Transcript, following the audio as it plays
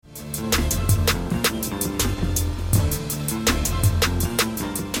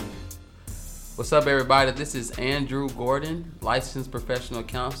What's up, everybody? This is Andrew Gordon, licensed professional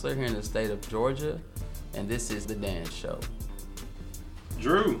counselor here in the state of Georgia, and this is The Dan Show.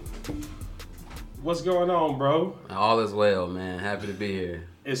 Drew, what's going on, bro? All is well, man. Happy to be here.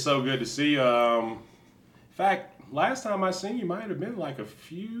 It's so good to see you. In fact, last time I seen you might have been like a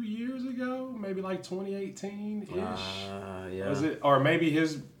few years ago, maybe like 2018-ish. Yeah. Was it? Or maybe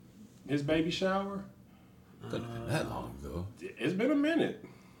his baby shower? Couldn't have been that long ago. It's been a minute.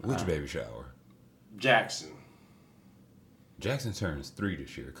 Which baby shower? Jackson. Jackson turns 3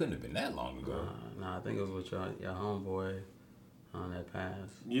 this year. Couldn't have been that long ago. I think it was with your homeboy on that pass.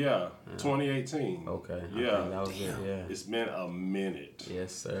 Yeah, 2018. Okay. I Yeah. think that was it, yeah. It's been a minute.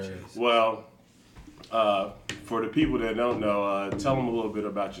 Yes, sir. Well, for the people that don't know, tell them a little bit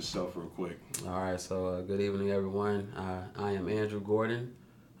about yourself real quick. All right, so good evening, everyone. I am Andrew Gordon,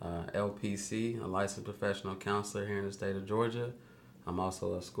 LPC, a licensed professional counselor here in the state of Georgia. I'm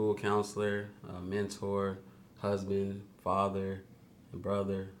also a school counselor, a mentor, husband, father,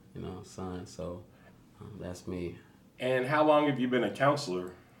 brother, son. So that's me. And how long have you been a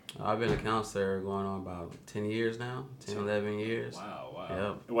counselor? I've been a counselor going on about 10 years now, 10, 11 years. Wow.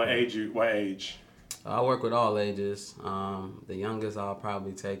 Yep. What age? I work with all ages. The youngest I'll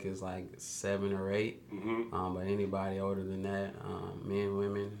probably take is like 7 or 8. Mm-hmm. But anybody older than that, men,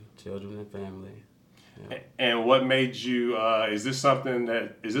 women, children, and family. Yeah. And what made you, is this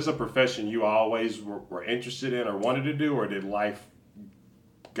a profession you always were interested in or wanted to do, or did life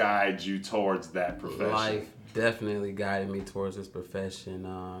guide you towards that profession? Life definitely guided me towards this profession.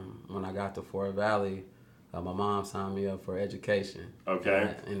 When I got to Fort Valley, my mom signed me up for education.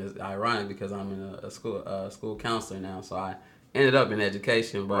 Okay. And it's ironic because I'm in a school counselor now, so I ended up in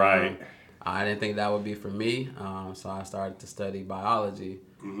education, but Right. I didn't think that would be for me, so I started to study biology,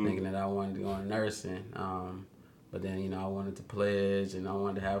 thinking that I wanted to go into nursing. But then, I wanted to pledge and I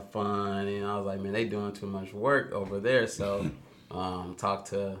wanted to have fun, and I was like, man, they doing too much work over there, so talked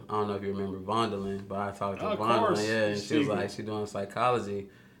to, I don't know if you remember Vondelin, but I talked to Vondelin, and she was like, she doing psychology,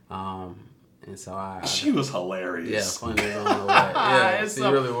 and so she was hilarious. Yeah, funny as on the way. Yeah, she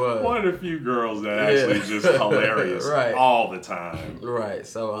really was. One of the few girls that actually just hilarious Right. all the time. Right.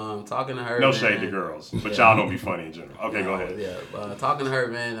 So talking to her. No man, shade to girls, but y'all don't be funny in general. Okay, go ahead. Yeah, talking to her,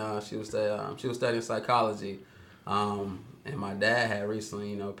 man. She was studying psychology, and my dad had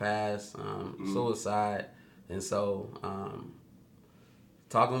recently, passed suicide, and so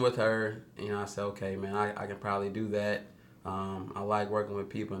talking with her, I said, okay, man, I can probably do that. I like working with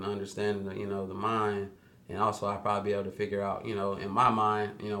people and understanding the mind, and also I'll probably be able to figure out, in my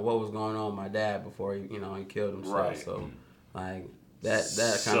mind, what was going on with my dad before he killed himself. Right. So, like that kind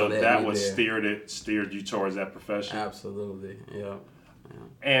So of led that me was there. steered you towards that profession. Absolutely, yeah.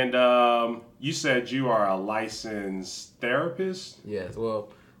 And you said you are a licensed therapist. Yes. Well,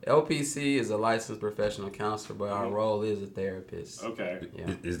 LPC is a licensed professional counselor, but our role is a therapist. Okay.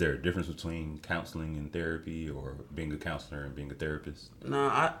 Yeah. Is there a difference between counseling and therapy, or being a counselor and being a therapist? No,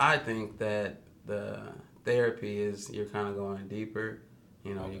 I think that the therapy is you're kind of going deeper.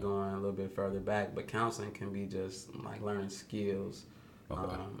 You're going a little bit further back, but counseling can be just like learning skills.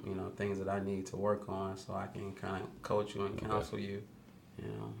 Okay. Things that I need to work on, so I can kind of coach you and counsel you.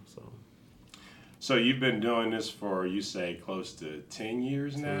 So you've been doing this for, you say, close to 10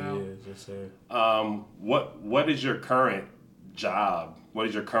 years now? 10 years, yes, sir. What is your current job? What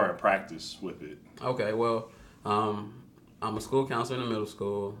is your current practice with it? Okay, well, I'm a school counselor in the middle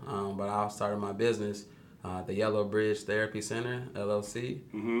school, but I started my business, the Yellow Bridge Therapy Center, LLC,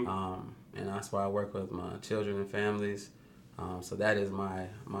 and that's where I work with my children and families. So that is my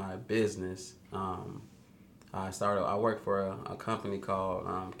business. I work for a company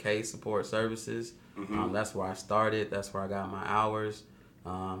called K Support Services. That's where I started. That's where I got my hours,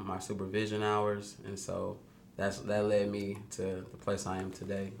 my supervision hours, and so that led me to the place I am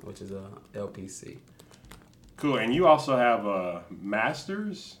today, which is a LPC. Cool. And you also have a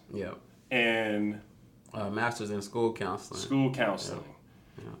master's? Yep. And master's in school counseling. School counseling.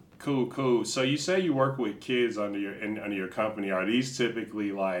 Yeah. Cool. So you say you work with kids under your company. Are these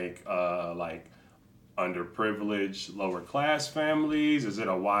typically like underprivileged, lower class families? Is it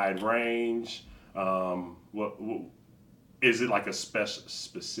a wide range? What is it, like a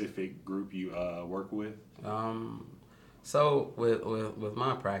specific group you work with? So with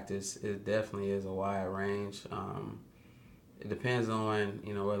my practice, it definitely is a wide range. It depends on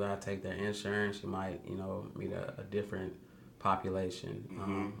whether I take their insurance. You might meet a different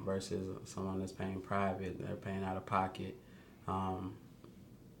population versus someone that's paying private. They're paying out of pocket.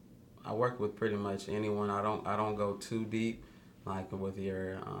 I work with pretty much anyone. I don't go too deep, like with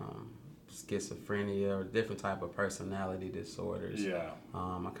your schizophrenia or different type of personality disorders. Yeah.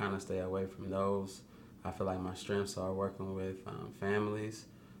 I kind of stay away from those. I feel like my strengths are working with families,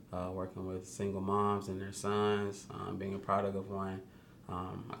 working with single moms and their sons, being a product of one.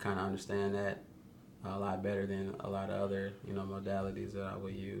 I kind of understand that a lot better than a lot of other, modalities that I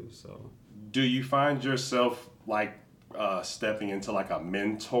would use. So, do you find yourself like stepping into like a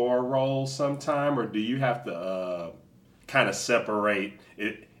mentor role sometime, or do you have to kind of separate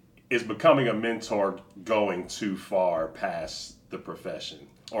it? Is becoming a mentor going too far past the profession,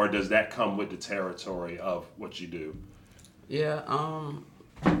 or does that come with the territory of what you do? Yeah.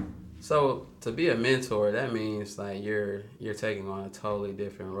 So to be a mentor, that means like you're taking on a totally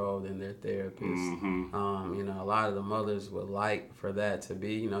different role than their therapist. Mm-hmm. A lot of the mothers would like for that to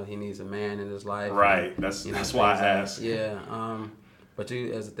be, he needs a man in his life. Right. And, That's why I asked. Yeah. But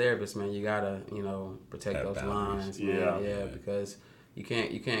you, as a therapist, man, you gotta, protect Have those boundaries. lines, man. Yeah, because you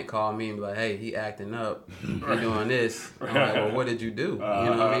can't call me and be like, hey, he acting up, he doing this. I'm like, well, what did you do? You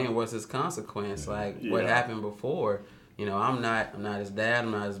know what I mean? What's his consequence? Like, what happened before? I'm not his dad.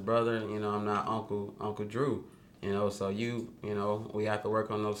 I'm not his brother. I'm not Uncle Drew. So we have to work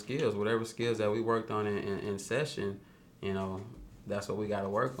on those skills. Whatever skills that we worked on in session, that's what we got to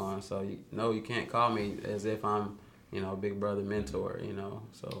work on. So you can't call me as if I'm, big brother mentor.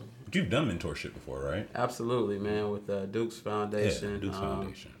 So. But you've done mentorship before, right? Absolutely, man. With the Dukes Foundation. Yeah, Dukes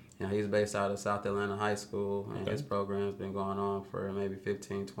Foundation. He's based out of South Atlanta High School, and Okay. his program's been going on for maybe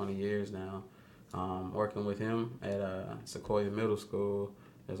 15, 20 years now. Working with him at Sequoia Middle School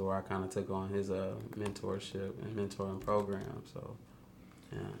is where I kind of took on his mentorship and mentoring program. So,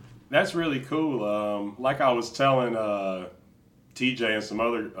 yeah. That's really cool. Like I was telling TJ and some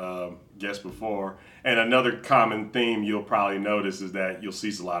other guests before, and another common theme you'll probably notice is that you'll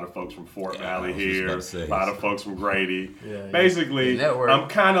see a lot of folks from Fort Valley here, a lot of folks from Grady. Yeah, Basically, I'm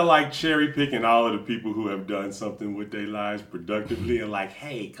kind of like cherry picking all of the people who have done something with their lives productively and like,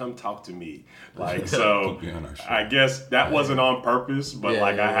 hey, come talk to me. Like, so I guess that wasn't on purpose, but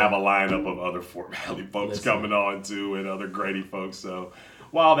I have a lineup of other Fort Valley folks coming on too and other Grady folks. So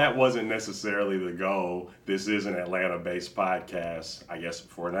while that wasn't necessarily the goal, this is an Atlanta-based podcast, I guess,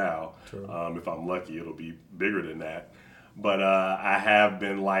 for now. If I'm lucky, it'll be bigger than that. But I have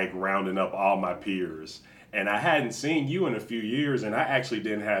been, like, rounding up all my peers. And I hadn't seen you in a few years, and I actually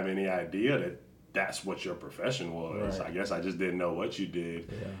didn't have any idea that that's what your profession was. Right. I guess I just didn't know what you did.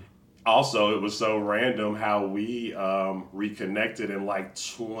 Yeah. Also, it was so random how we reconnected in, like,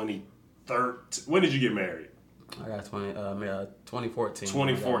 2013. When did you get married? I got 2014.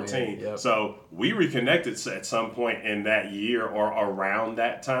 2014. Yep. So we reconnected at some point in that year or around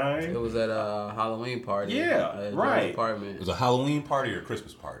that time. It was at a Halloween party. Yeah, at right. Apartment. It was a Halloween party or a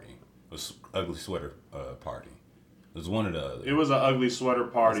Christmas party. It was ugly sweater party. It was one or the other. It was an ugly sweater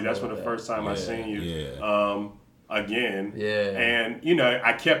party. That's when the first time I seen you. Yeah. Again. Yeah. And,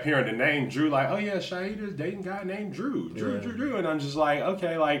 I kept hearing the name Drew, like, oh, yeah, Shahid is dating a guy named Drew. Drew. And I'm just like,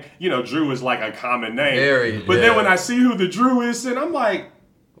 okay, like, Drew is like a common name. But then when I see who the Drew is, and I'm like,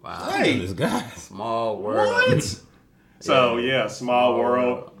 wow, hey. This guy. Small world. What? So, small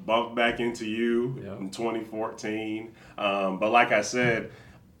world. Bumped back into you in 2014. But like I said,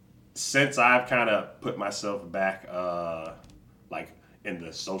 since I've kind of put myself back, like, in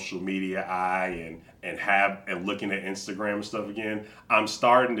the social media eye and looking at Instagram and stuff again, I'm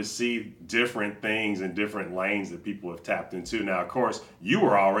starting to see different things and different lanes that people have tapped into. Now, of course, you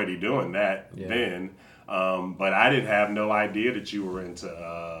were already doing that then, but I didn't have no idea that you were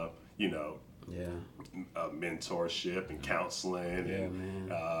into, mentorship and counseling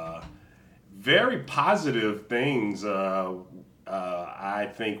and very positive things.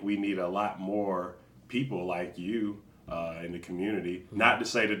 I think we need a lot more people like you in the community. Not to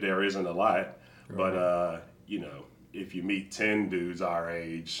say that there isn't a lot, but if you meet 10 dudes our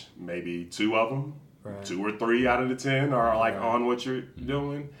age, maybe 2 of them, 2 or 3 out of the 10 are like on what you're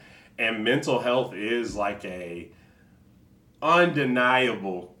doing. And mental health is like a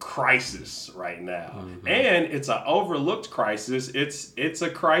undeniable crisis right now. And it's an overlooked crisis. It's a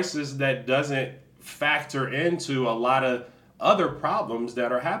crisis that doesn't factor into a lot of other problems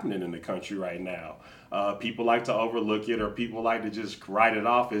that are happening in the country right now. People like to overlook it, or people like to just write it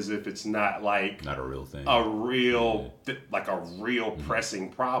off as if it's not like not a real thing, a real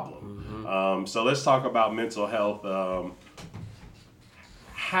pressing problem. So let's talk about mental health.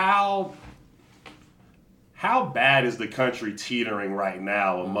 How bad is the country teetering right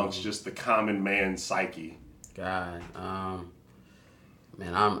now amongst just the common man's psyche? God,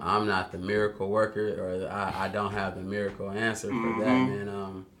 man, I'm not the miracle worker, or I don't have the miracle answer for that,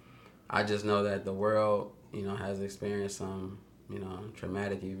 man. I just know that the world, has experienced some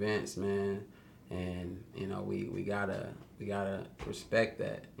traumatic events, man, and we gotta respect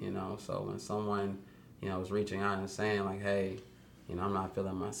that, So when someone is reaching out and saying like, hey, I'm not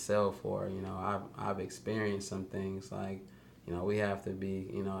feeling myself, or I've experienced some things, like we have to be,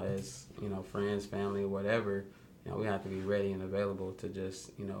 as friends, family, whatever, we have to be ready and available to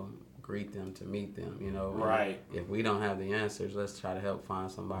just greet them, to meet them, Right. And if we don't have the answers, let's try to help find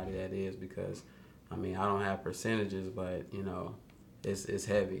somebody that is, because I don't have percentages, but it's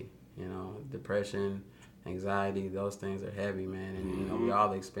heavy. Depression, anxiety, those things are heavy, man, and we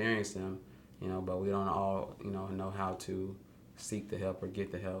all experience them, but we don't all know how to seek the help or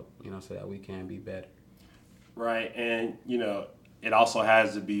get the help, so that we can be better. Right, and it also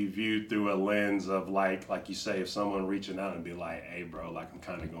has to be viewed through a lens of like you say, if someone reaching out and be like, hey bro, like I'm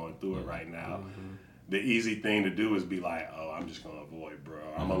kind of going through it right now. The easy thing to do is be like, oh, I'm just gonna avoid bro.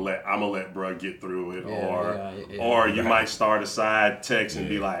 I'm gonna let bro get through it, or you might start a side text and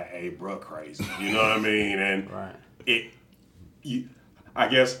be like, hey bro, crazy. You know what I mean? And I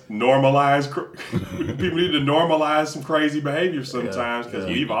guess people need to normalize some crazy behavior sometimes, because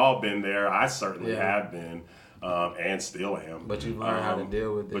we've all been there. I certainly have been. And still am. But you learn how to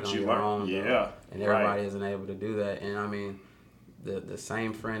deal with it on your own. And everybody isn't able to do that. And the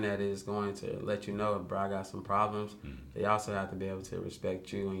same friend that is going to let you know, bro, I got some problems, they also have to be able to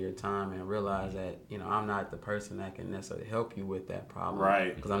respect you and your time and realize that, I'm not the person that can necessarily help you with that problem.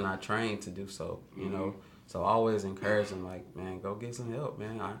 Right. Because I'm not trained to do so, So always encourage them, like, man, go get some help,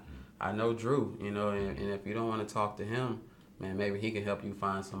 man. I know Drew, and if you don't want to talk to him, man, maybe he can help you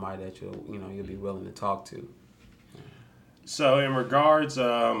find somebody that you'll be willing to talk to. So in regards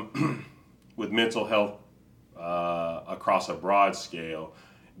with mental health across a broad scale,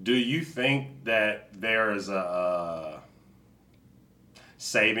 do you think that there is a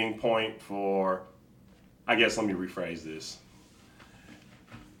saving point for, I guess let me rephrase this,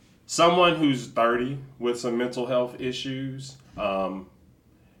 someone who's 30 with some mental health issues,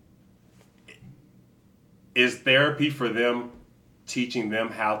 is therapy for them teaching them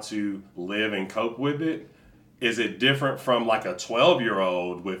how to live and cope with it? Is it different from like a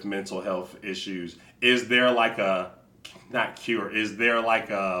 12-year-old with mental health issues? Is there like is there like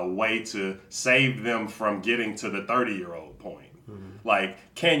a way to save them from getting to the 30-year-old point? Like,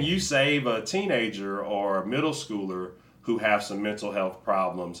 can you save a teenager or a middle schooler who have some mental health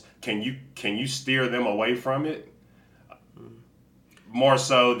problems? Can you steer them away from it? More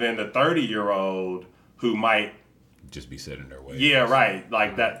so than the 30-year-old who might just be set in their way. Yeah, right.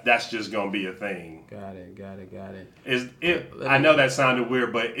 Like that's just gonna be a thing. Got it. I know that sounded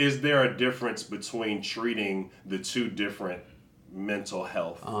weird, but is there a difference between treating the two different mental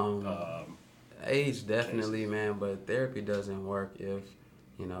health age? Definitely, man, but therapy doesn't work if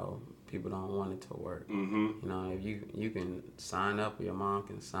people don't want it to work. If you can sign up, your mom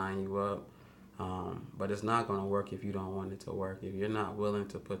can sign you up, but it's not going to work if you don't want it to work. If you're not willing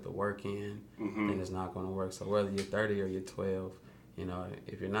to put the work in, then it's not going to work. So whether you're 30 or you're 12,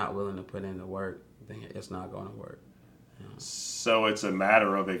 if you're not willing to put in the work, then it's not going to work. So it's a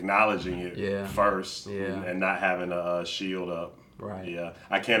matter of acknowledging it first and not having a shield up. Right. Yeah.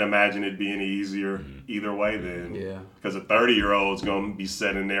 I can't imagine it being any easier either way then. Yeah. Because a 30-year-old's going to be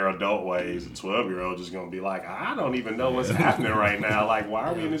set in their adult ways. A 12-year-old is going to be like, I don't even know what's happening right now. Like, why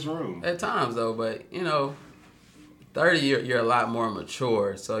are we in this room? At times, though, but, 30, you're a lot more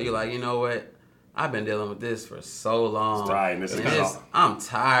mature. So you're like, you know what? I've been dealing with this for so long. Right. I'm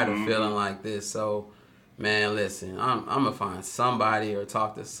tired of feeling like this. So, man, listen, I'm going to find somebody or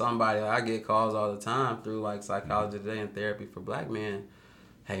talk to somebody. I get calls all the time through, like, Psychology Today and Therapy for Black Men.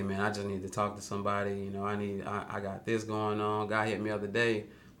 Hey, man, I just need to talk to somebody. I got this going on. Guy hit me the other day.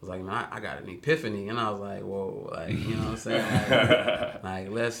 Was like, man, I got an epiphany. And I was like, whoa, like, you know what I'm saying? Like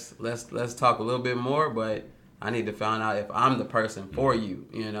let's talk a little bit more, but I need to find out if I'm the person for you,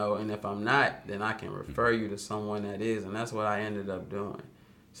 and if I'm not, then I can refer you to someone that is. And that's what I ended up doing.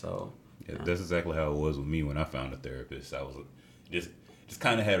 So, yeah, that's exactly how it was with me when I found a therapist. I was just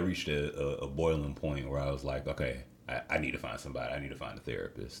kind of had reached a boiling point where I was like, okay, I need to find somebody. I need to find a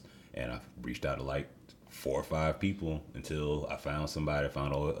therapist. And I reached out to like 4 or 5 people until I found somebody. I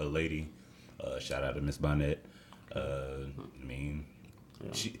found a lady. Shout out to Miss Bonnet.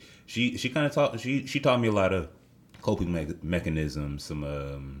 She kind of taught. She taught me a lot of coping mechanisms,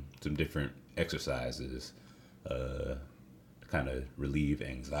 some different exercises, to kind of relieve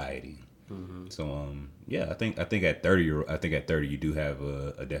anxiety. So I think at 30 you do have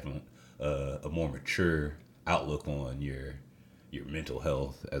a definite a more mature outlook on your mental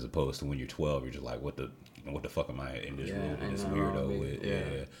health, as opposed to when you're 12, you're just like, what the fuck am I in this weirdo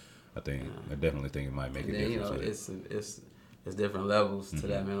with? I definitely think it might make a difference. It's it's different levels to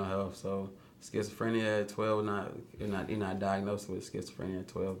that mental health. So schizophrenia at 12, you're not diagnosed with schizophrenia at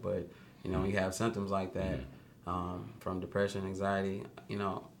 12, but you know, you have symptoms like that, from depression, anxiety. You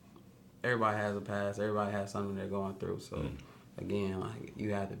know, everybody has a past. Everybody has something they're going through. So again, like,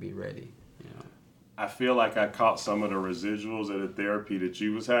 you have to be ready. You know. I feel like I caught some of the residuals of the therapy that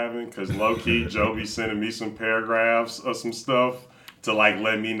you was having, because low key Joe be sending me some paragraphs of some stuff to like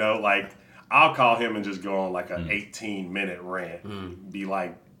let me know. Like, I'll call him and just go on like an 18-minute rant, be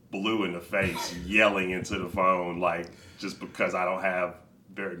like blue in the face, yelling into the phone, like, just because I don't have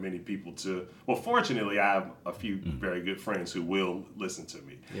very many people to. Well, fortunately, I have a few very good friends who will listen to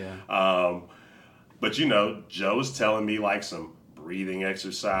me. Yeah. But you know, Joe's telling me like some breathing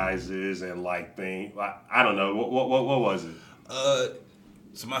exercises and like things. I don't know what was it.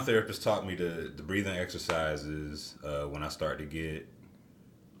 So my therapist taught me the breathing exercises when I started to get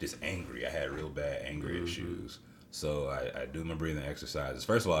just angry. I had real bad anger issues. So I do my breathing exercises.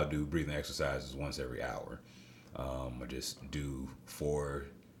 First of all, I do breathing exercises once every hour. I just do 4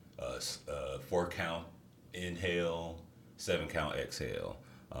 count inhale, 7 count exhale.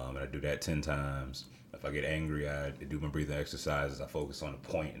 And I do that 10 times. If I get angry, I do my breathing exercises. I focus on a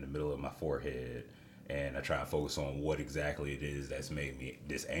point in the middle of my forehead, and I try and focus on what exactly it is that's made me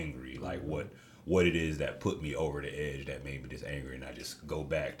this angry. Like what it is that put me over the edge that made me this angry, and I just go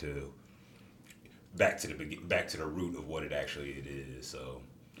back to the root of what it is. So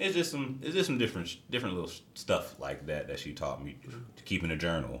it's just some different little stuff like that she taught me. To keeping a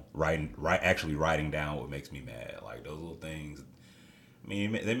journal, actually writing down what makes me mad, like those little things. I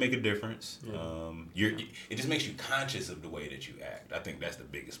mean, they make a difference. Yeah. It just makes you conscious of the way that you act. I think that's the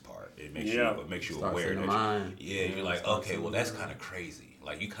biggest part. It makes you aware that you're like, okay, well, that's kind of crazy.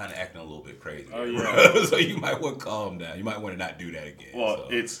 Like, you kind of acting a little bit crazy. Oh yeah. So you might want to calm down. You might want to not do that again. Well,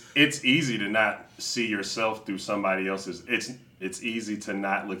 it's easy to not see yourself through somebody else's. It's easy to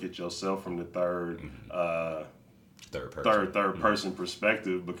not look at yourself from the third person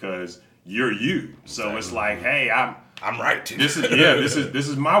perspective, because you're you. So it's like, hey, I'm right. This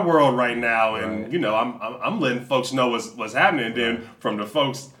is my world right now, and you know, I'm letting folks know what's happening. And then from the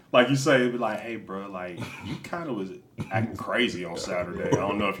folks, like you say, be like, hey, bro, like, you kind of was acting crazy on Saturday. I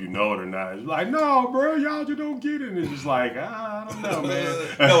don't know if you know it or not. It's like, no, bro, y'all just don't get it. And it's just like, I don't know, man.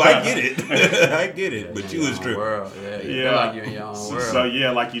 No, I get it. I get it. But you was tripping. Yeah. Feel like you're in your own world. So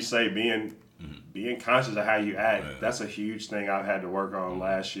yeah, like you say, being conscious of how you act, that's a huge thing I've had to work on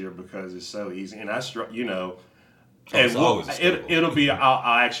last year, because it's so easy. And you know, and it'll be.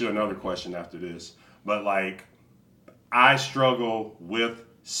 I'll ask you another question after this, but like, I struggle with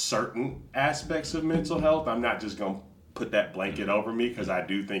certain aspects of mental health. I'm not just gonna put that blanket over me, because I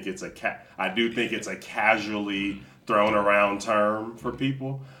do think it's a casually thrown around term for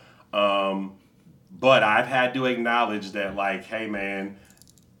people. But I've had to acknowledge that, like, hey, man,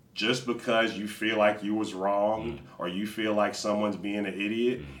 just because you feel like you was wronged or you feel like someone's being an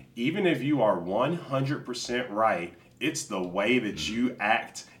idiot, even if you are 100% right, it's the way that you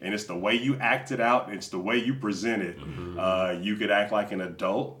act, and it's the way you act it out, and it's the way you present it. You could act like an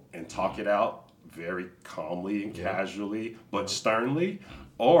adult and talk it out very calmly and casually, but sternly,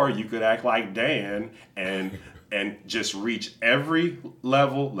 or you could act like Dan and just reach every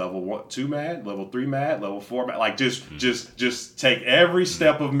level 1, 2 mad, level 3 mad, level 4 mad, like just take every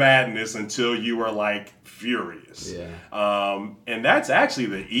step of madness until you are like furious. And that's actually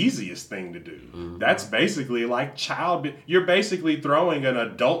the easiest thing to do. That's basically like you're basically throwing an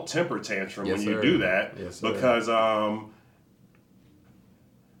adult temper tantrum when you do that, because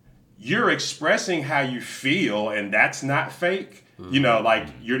you're expressing how you feel, and that's not fake. You know, like,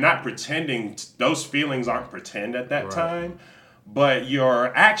 you're not pretending. Those feelings aren't pretend at that time, but your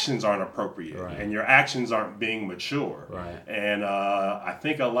actions aren't appropriate, and your actions aren't being mature. And I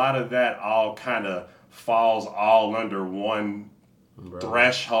think a lot of that all kind of falls all under one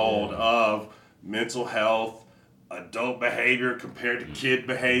threshold of mental health, adult behavior compared to kid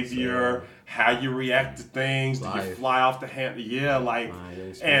behavior, how you react to things, do you fly off the handle? Yeah, like,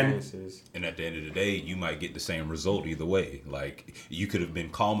 and at the end of the day, you might get the same result either way. Like, you could have been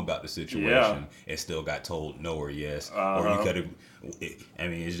calm about the situation and still got told no or yes, or you could have. I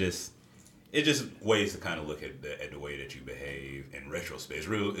mean, it's just ways to kind of look at the way that you behave in retrospect. It's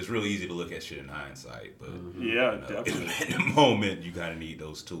real easy to look at shit in hindsight, but definitely. In the moment, you kind of need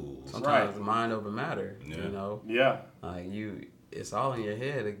those tools. Sometimes mind over matter. You know. Like, it's all in your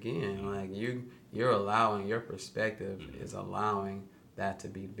head again. Like, you're allowing, your perspective is allowing that to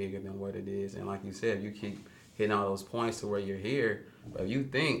be bigger than what it is. And like you said, you keep hitting all those points to where you're here, but if you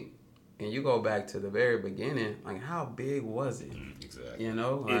think and you go back to the very beginning, like, how big was it? Exactly. You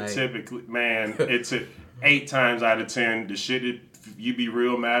know, like, it typically, man, 8 times out of 10, the shit that you be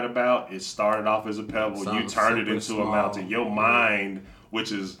real mad about, it started off as a pebble. You turned it into a mountain. Your mind,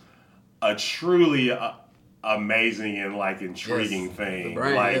 which is a truly amazing and like intriguing thing. The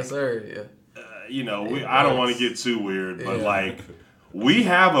brain, like, yes sir. Yeah. I don't want to get too weird, but like, we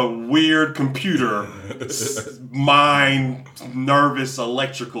have a weird computer mind, nervous,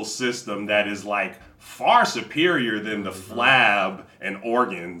 electrical system that is like far superior than the flab and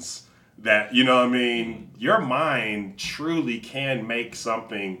organs that, you know what I mean? Your mind truly can make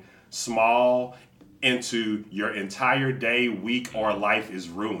something small into your entire day, week, or life is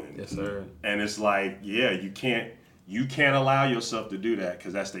ruined. Yes, sir. And it's like, you can't allow yourself to do that,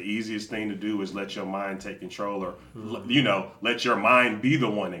 because that's the easiest thing to do, is let your mind take control, or let your mind be the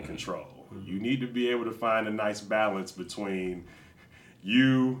one in control. You need to be able to find a nice balance between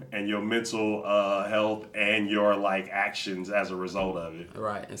you and your mental health and your like actions as a result of it.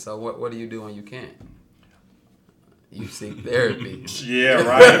 Right. And so what do you do when you can't? You seek therapy. Yeah,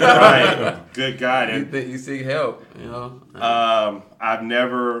 right. Good God. You seek help, you know? I've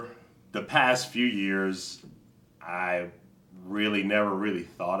never, the past few years, I really never really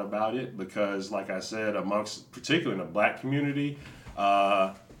thought about it, because like I said, particularly in the black community,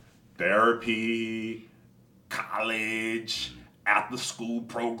 therapy, college, after school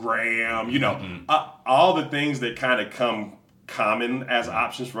program, all the things that kind of come common as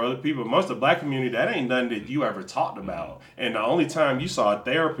options for other people. Most of the black community, that ain't nothing that you ever talked about. And the only time you saw a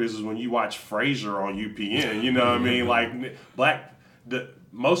therapist is when you watch Frasier on UPN, you know what I mean? Like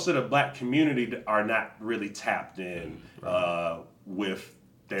most of the black community are not really tapped in with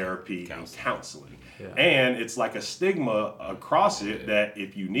therapy and counseling. Yeah. And it's like a stigma across it that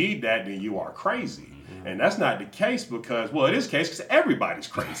if you need that, then you are crazy. And that's not the case, because, well, it is the case because everybody's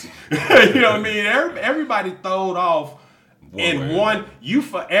crazy. You know what I mean? Everybody throwed off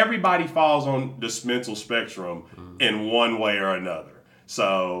everybody falls on this mental spectrum in one way or another.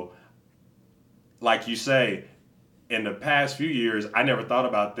 So, like you say, in the past few years, I never thought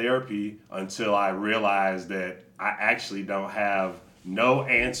about therapy until I realized that I actually don't have no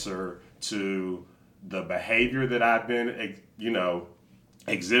answer to the behavior that I've been,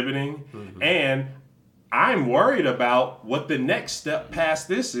 exhibiting. Mm-hmm. And I'm worried about what the next step past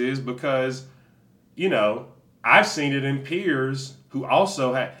this is, because, I've seen it in peers who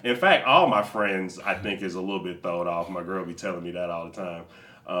also have, in fact, all my friends, I think, is a little bit thrown off. My girl be telling me that all the time.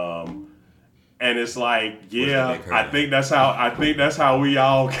 And it's like, I think that's how we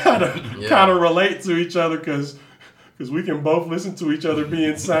all kind of relate to each other, because we can both listen to each other be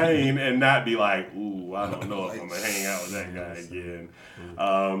insane and not be like, ooh, I don't know if I'm gonna hang out with that guy again.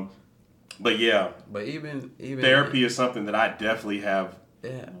 But even therapy is something that I definitely have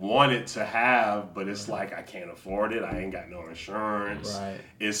wanted to have, but it's like I can't afford it. I ain't got no insurance. Right.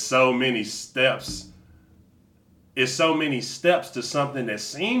 It's so many steps. It's so many steps to something that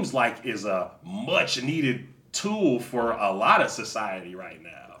seems like is a much needed tool for a lot of society right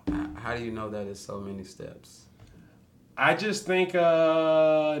now. How do you know that it's so many steps? I just think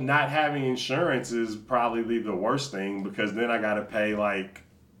not having insurance is probably the worst thing, because then I got to pay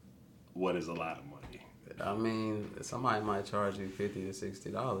what is a lot of money. I mean, somebody might charge you $50 to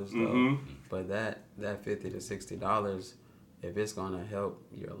 $60 though, but that $50 to $60, if it's gonna help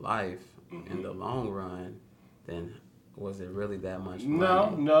your life in the long run, then was it really that much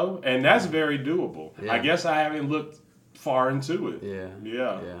money? No, and that's very doable. Yeah. I guess I haven't looked far into it.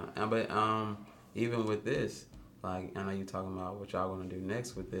 Yeah. But even with this, I know you're talking about what y'all gonna do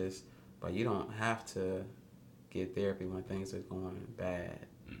next with this, but you don't have to get therapy when things are going bad.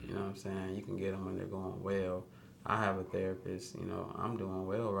 You know what I'm saying? You can get them when they're going well. I have a therapist, I'm doing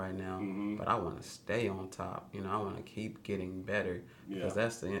well right now, but I want to stay on top. I want to keep getting better, because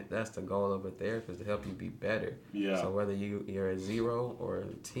that's the goal of a therapist, to help you be better. Yeah. So whether you're at 0 or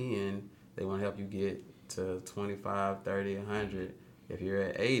 10, they want to help you get to 25, 30, 100. If you're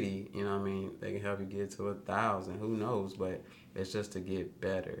at 80, they can help you get to 1,000. Who knows? But it's just to get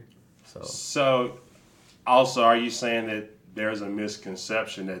better. So also, are you saying that there's a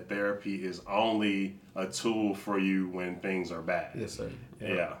misconception that therapy is only a tool for you when things are bad? Yes, sir.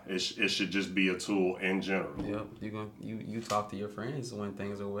 Yeah, it should just be a tool in general. Yep. You talk to your friends when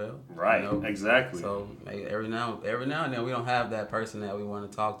things are well. Right. Exactly. So every now and then we don't have that person that we want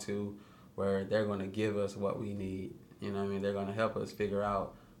to talk to, where they're going to give us what we need. They're going to help us figure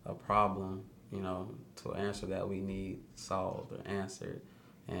out a problem, to answer that we need solved or answered.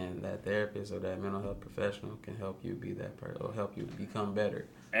 And that therapist or that mental health professional can help you be that person, or help you become better.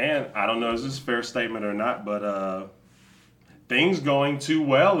 And I don't know if this is a fair statement or not, but things going too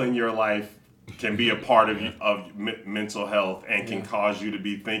well in your life can be a part of mental health and can cause you to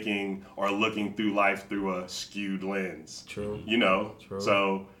be thinking or looking through life through a skewed lens. True. You know? True.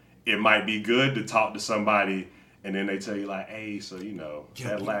 So it might be good to talk to somebody and then they tell you like, hey, so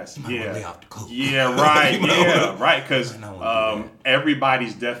that last, right, because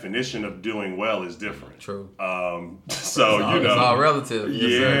everybody's definition of doing well is different. True. It's all relative.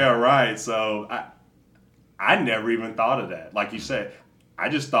 Right. So I never even thought of that. Like you said, I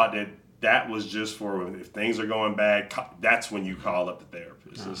just thought that was just for if things are going bad, that's when you call up the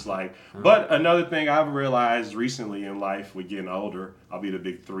therapist. It's like, but another thing I've realized recently in life with getting older, I'll be the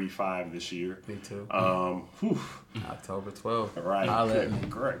big 3-5 this year. Me too. October 12th. Right.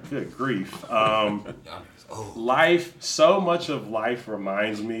 Good grief. Life, so much of life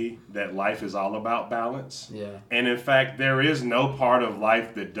reminds me that life is all about balance. Yeah. And in fact, there is no part of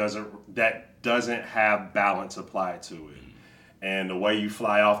life that doesn't have balance applied to it. And the way you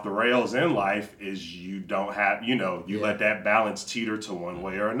fly off the rails in life is you don't have, let that balance teeter to one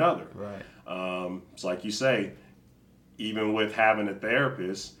way or another. Right. It's like you say, even with having a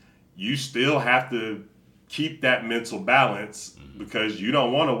therapist, you still have to keep that mental balance because you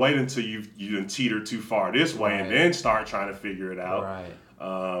don't want to wait until you teeter too far this way and then start trying to figure it out. Right.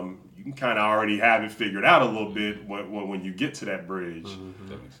 You can kind of already have it figured out a little bit when you get to that bridge.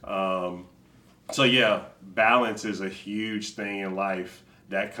 Mm-hmm. So yeah, balance is a huge thing in life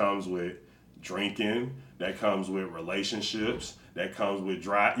that comes with drinking, that comes with relationships, that comes with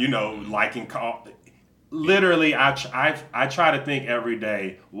liking. Literally, I try to think every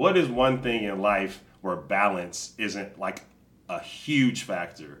day, what is one thing in life where balance isn't like a huge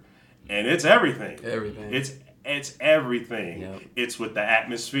factor? And it's everything. Everything. It's everything. Yep. It's with the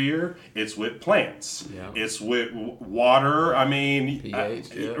atmosphere. It's with plants. Yep. It's with water. I mean,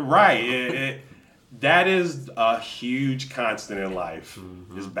 pH. Right. That is a huge constant in life,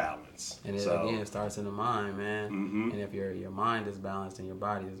 is balance. And it starts in the mind, man. Mm-hmm. And if your mind is balanced, then your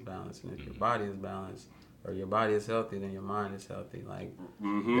body is balanced. And if your body is balanced, or your body is healthy, then your mind is healthy. Like,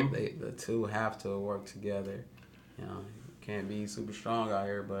 the two have to work together. You can't be super strong out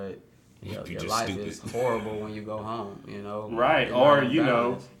here, but your life is horrible when you go home, Right. Or,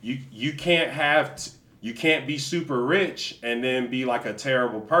 you can't have... You can't be super rich and then be like a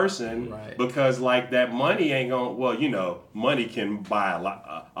terrible person because like that money ain't gonna, money can buy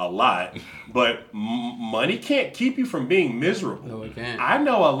a lot, but money can't keep you from being miserable. No, it can't. I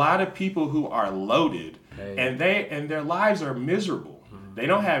know a lot of people who are loaded and their lives are miserable. Mm-hmm. They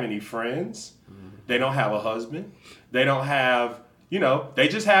don't have any friends. Mm-hmm. They don't have a husband. They don't have, they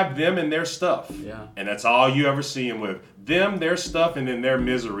just have them and their stuff. Yeah. And that's all you ever see them with. Them, their stuff, and then their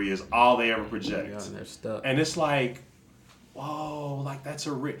misery is all they ever project. Yeah, and they're stuck. And it's like, whoa, like that's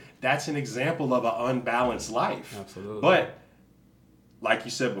an example of an unbalanced life. Absolutely. But like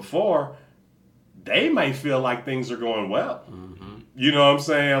you said before, they may feel like things are going well. Mm-hmm. You know what I'm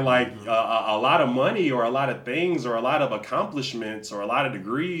saying? Like a lot of money or a lot of things or a lot of accomplishments or a lot of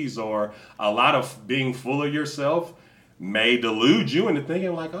degrees or a lot of being full of yourself may delude you into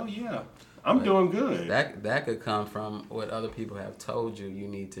thinking like, oh yeah, I'm doing good. That could come from what other people have told you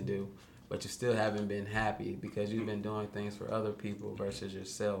need to do, but you still haven't been happy because you've been doing things for other people versus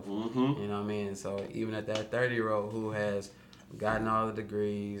yourself. Mm-hmm. You know what I mean? So even at that 30-year-old who has gotten all the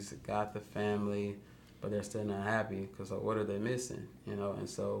degrees, got the family, but they're still not happy because what are they missing? And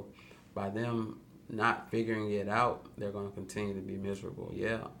so by them not figuring it out, they're going to continue to be miserable.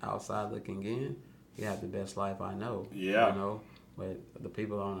 Yeah, outside looking in, you have the best life I know. Yeah. But the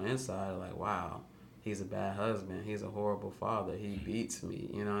people on the inside are like, wow, he's a bad husband. He's a horrible father. He beats me.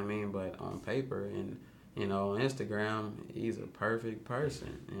 You know what I mean? But on paper and, on Instagram, he's a perfect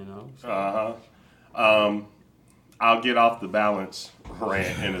person, So. I'll get off the balance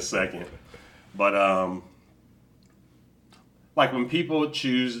rant in a second. But, like when people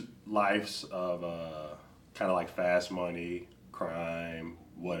choose lives of kind of like fast money, crime,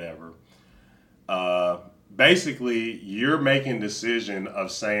 whatever, basically, you're making a decision of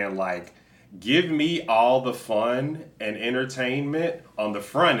saying, like, give me all the fun and entertainment on the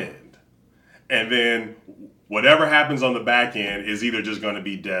front end. And then whatever happens on the back end is either just going to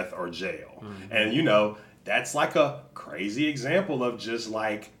be death or jail. Mm-hmm. And, that's like a crazy example of just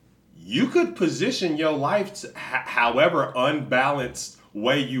like, you could position your life to however unbalanced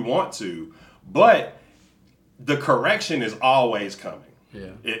way you want to, but the correction is always coming.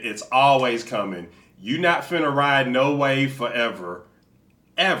 Yeah. It's always coming. You not finna ride no wave forever,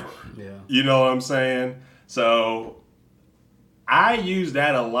 ever. Yeah. You know what I'm saying? So I use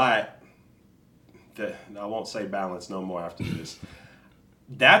that a lot. I won't say balance no more after this.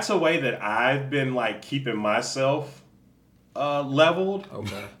 That's a way that I've been like keeping myself leveled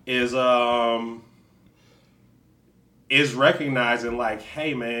is recognizing like,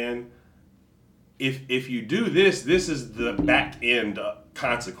 hey man, if you do this is the back end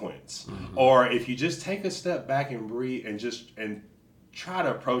consequence. Or if you just take a step back and breathe and try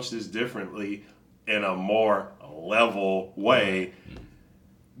to approach this differently in a more level way,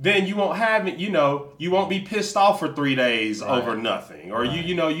 then you won't have it, you won't be pissed off for 3 days over nothing. Or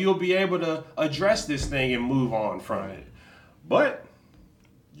you'll be able to address this thing and move on from it. But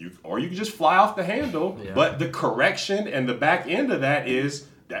you can just fly off the handle. Yeah. But the correction and the back end of that is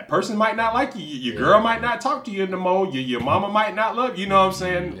that person might not like you. Your girl might not talk to you no more. Your mama might not love you. You know what I'm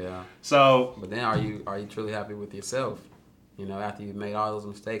saying? Yeah. So. But then are you truly happy with yourself? After you've made all those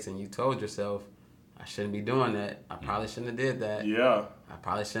mistakes and you told yourself, I shouldn't be doing that. I probably shouldn't have did that. Yeah. I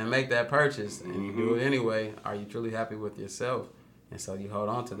probably shouldn't make that purchase. And you do it anyway. Are you truly happy with yourself? And so you hold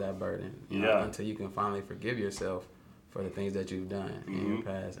on to that burden. Until you can finally forgive yourself for the things that you've done in your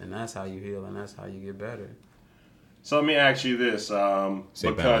past. And that's how you heal and that's how you get better. So let me ask you this.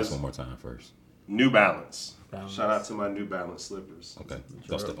 Say balance one more time first. New Balance. Shout out to my New Balance slippers. Okay.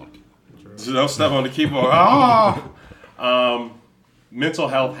 Don't step on the keyboard. Don't step on the keyboard. Mental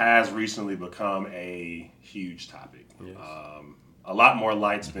health has recently become a huge topic. Yes. A lot more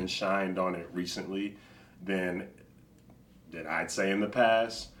light's been shined on it recently than I'd say in the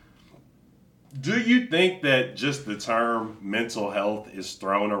past. Do you think that just the term mental health is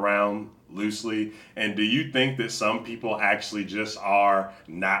thrown around loosely? And do you think that some people actually just are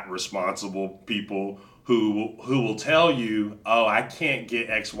not responsible people who will tell you, oh, I can't get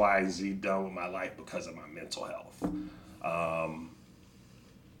X, Y, and Z done with my life because of my mental health?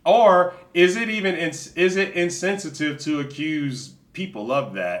 Or is it insensitive to accuse people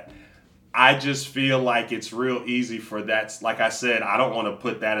of that? I just feel like it's real easy for that. Like I said, I don't want to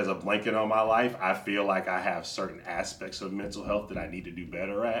put that as a blanket on my life. I feel like I have certain aspects of mental health that I need to do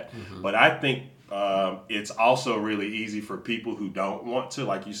better at. But I think it's also really easy for people who don't want to,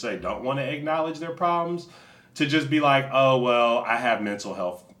 like you say, don't want to acknowledge their problems to just be like, oh, well, I have mental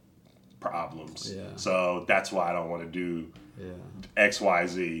health problems. Yeah. So that's why I don't want to do X, Y,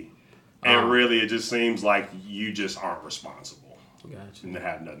 Z. And really, it just seems like you just aren't responsible. Gotcha. And it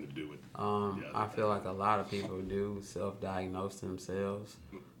had nothing to do with it. I feel like a lot of people do self-diagnose themselves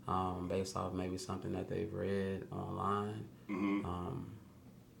based off maybe something that they've read online.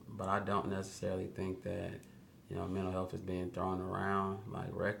 But I don't necessarily think that mental health is being thrown around like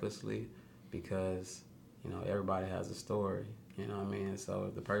recklessly because everybody has a story. You know what I mean? So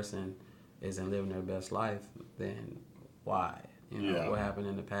if the person isn't living their best life, then why? What happened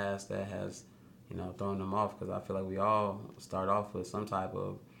in the past that has thrown them off? Because I feel like we all start off with some type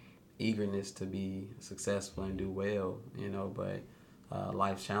of eagerness to be successful and do well, but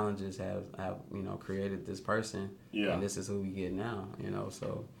life challenges have created this person, and this is who we get now,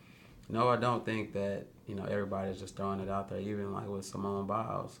 so no, I don't think that everybody's just throwing it out there. Even like with Simone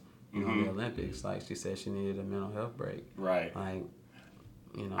Biles, the Olympics, like she said she needed a mental health break, right? Like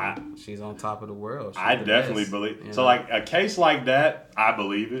she's on top of the world. I definitely believe so. Like a case like that, I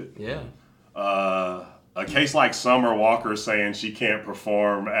believe it. Yeah. A case like Summer Walker saying she can't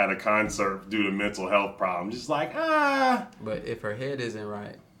perform at a concert due to mental health problems, just like But if her head isn't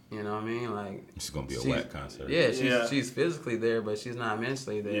right, you know what I mean? Like it's gonna be a whack concert. Yeah, she's physically there, but she's not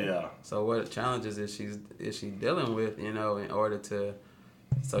mentally there. Yeah. So what challenges is she dealing with? In order to,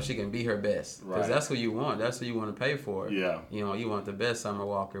 so she can be her best. Because that's who you want. That's who you want to pay for. Yeah. You want the best Summer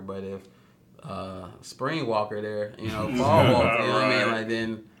Walker, but if Spring Walker there, Fall Walker, you know what I mean? Like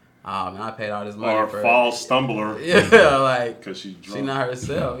then. Oh man, I paid all this money or for fall stumbler. Yeah, like because she's not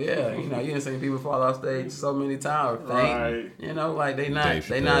herself. Yeah, you done seen people fall off stage so many times or faint. Right. Like they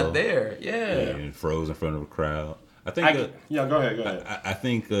not there. Yeah, and froze in front of a crowd. I think. Go ahead. I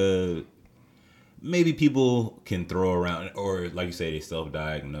think maybe people can throw around, or like you say, they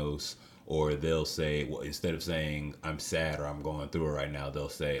self-diagnose, or they'll say, well, instead of saying I'm sad or I'm going through it right now, they'll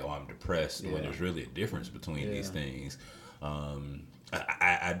say, oh, I'm depressed. When there's really a difference between these things.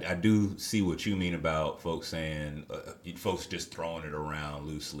 I do see what you mean about folks saying, folks just throwing it around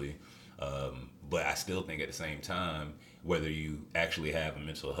loosely. But I still think at the same time, whether you actually have a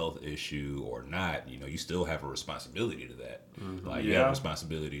mental health issue or not, you still have a responsibility to that. Like you have a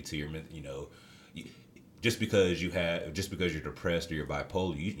responsibility to your, just because you're depressed or you're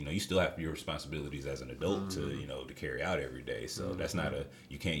bipolar, you still have your responsibilities as an adult to carry out every day. So that's not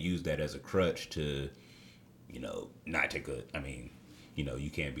you can't use that as a crutch to, not take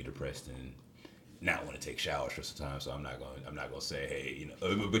you can't be depressed and not want to take showers for some time, so I'm not gonna say, hey, you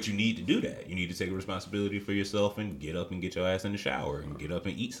know, but you need to do that. You need to take a responsibility for yourself and get up and get your ass in the shower and get up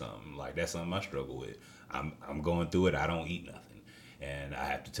and eat something. Like, that's something I struggle with. I'm going through it. I don't eat nothing, and I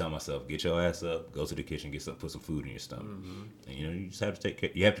have to tell myself, get your ass up, go to the kitchen, put some food in your stomach, and you know, you just have to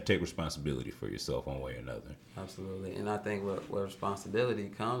take responsibility for yourself one way or another. Absolutely, and I think what responsibility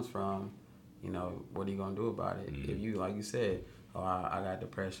comes from, you know, what are you gonna do about it? If you, like you said, oh, I got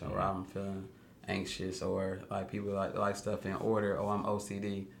depression, or I'm feeling anxious, or like people like stuff in order. Oh, I'm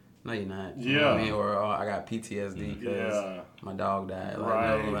OCD. No, you're not. You know what I mean? Or oh, I got PTSD because my dog died. Like,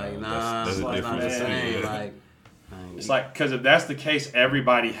 right. no, like nah, that's it's not the same. Yeah. Like, it's like, because if that's the case,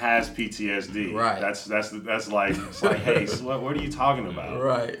 everybody has PTSD. Right. That's like, it's like, hey, so what are you talking about?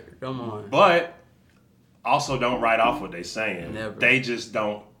 Right. Come on. But also, don't write off what they're saying. Never. They just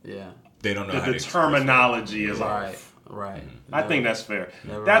don't. Yeah. They don't know how The terminology is off. Right. I think that's fair.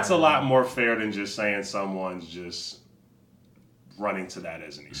 Never That's a right. lot more fair than just saying someone's just running to that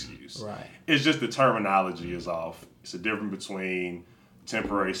as an excuse. Right. It's just the terminology is off. It's a difference between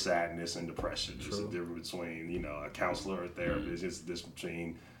temporary sadness and depression. It's a difference between, you know, a counselor or a therapist. It's this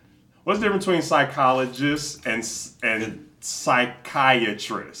between, what's the difference between psychologists and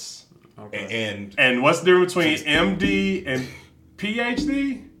psychiatrists? Okay. And what's the difference between MD and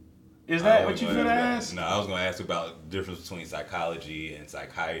PhD? Is that what you finna ask? No, I was gonna ask about the difference between psychology and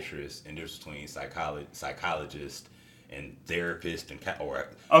psychiatrists, and difference between psychologist and therapist and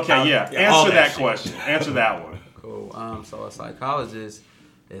Answer that question. Answer that one. Cool. So a psychologist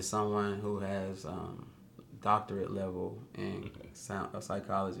is someone who has doctorate level in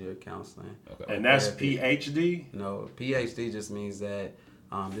psychology or counseling. Okay. And that's PhD? No, PhD just means that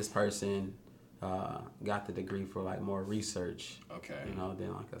this person got the degree for like more research. Okay. You know,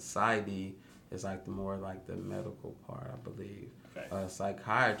 then like a PsyD is like the more like the medical part, I believe. Okay. A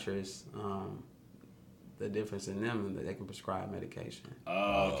psychiatrist, the difference in them is that they can prescribe medication.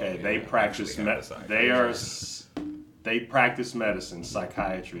 Okay. Yeah. They practice they practice medicine,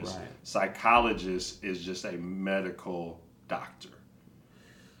 psychiatrists. Right. Psychologist is just a medical doctor.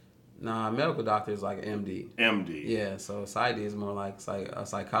 Nah, a medical doctor is like an MD. MD. Yeah, so PsyD is more like a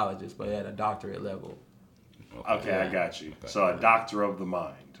psychologist, but at a doctorate level. Okay, I got you. So a doctor of the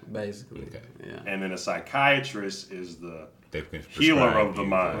mind. Basically. Okay. Yeah. And then a psychiatrist is the They can healer prescribe of the you.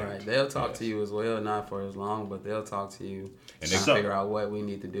 mind. Right. They'll talk to you as well, not for as long, but they'll talk to you and figure out what we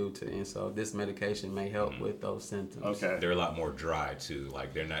need to do to. And so this medication may help with those symptoms. Okay. They're a lot more dry too.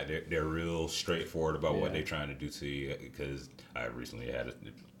 Like they're real straightforward about what they're trying to do to you. Because I recently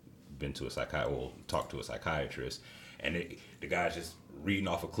been to talked to a psychiatrist, and the guy's just reading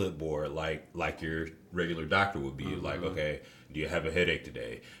off a clipboard like your regular doctor would be. Like, okay, do you have a headache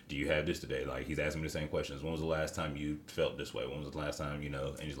today? Do you have this today? Like, he's asking me the same questions. When was the last time you felt this way? When was the last time, you know?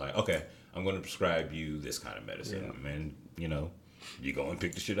 And he's like, okay, I'm going to prescribe you this kind of medicine. Yeah. And, you know, you go and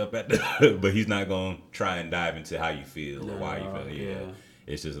pick the shit up at the, but he's not going to try and dive into how you feel or why you feel. Yeah.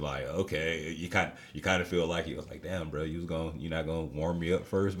 It's just like, okay, you kind of feel like he was like, damn, bro, you're not gonna warm me up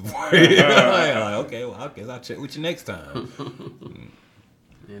first before you like, okay, well, I guess I'll check with you next time.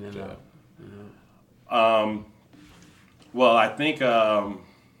 Well, I think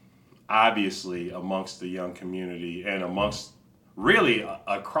obviously amongst the young community and amongst really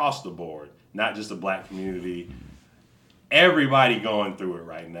across the board, not just the black community, everybody going through it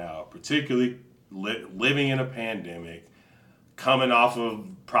right now, particularly living in a pandemic, coming off of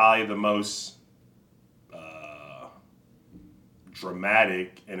probably the most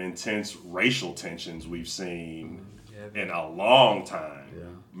dramatic and intense racial tensions we've seen in a long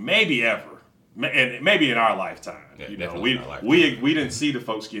time, maybe ever, and maybe in our lifetime. Yeah, you know, we didn't see the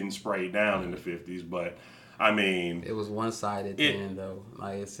folks getting sprayed down in the 50s, but I mean, it was one-sided then, though.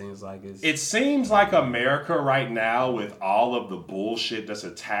 Like it seems like America right now, with all of the bullshit that's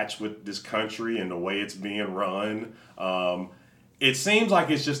attached with this country and the way it's being run. It seems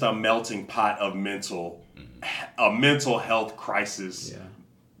like it's just a melting pot of mental health crisis,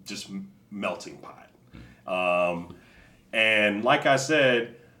 just melting pot. And like I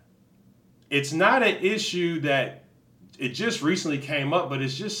said, it's not an issue that it just recently came up, but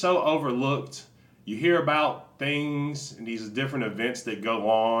it's just so overlooked. You hear about things and these different events that go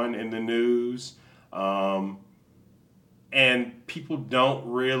on in the news, and people don't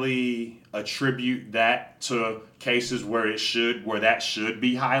really attribute that to cases where that should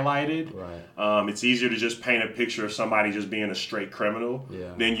be highlighted. Right. It's easier to just paint a picture of somebody just being a straight criminal.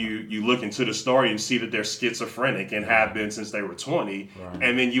 Yeah. Then you look into the story and see that they're schizophrenic and have been since they were 20,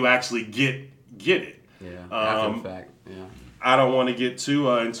 and then you actually get it. Yeah. After the fact. Yeah. I don't want to get too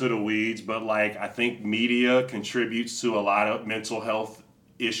into the weeds, but like I think media contributes to a lot of mental health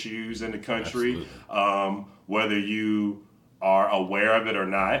issues in the country, whether you are aware of it or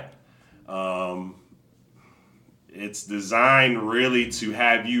not. It's designed really to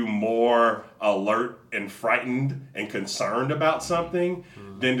have you more alert and frightened and concerned about something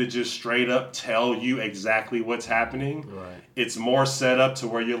than to just straight up tell you exactly what's happening. Right. It's more set up to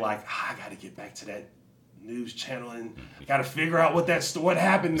where you're like, I got to get back to that news channel and got to figure out what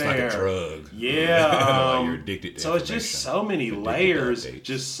happened there. It's like a drug. Yeah. You're addicted to so it's just so many layers,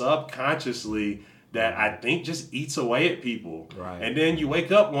 just subconsciously, that I think just eats away at people. Right. And then you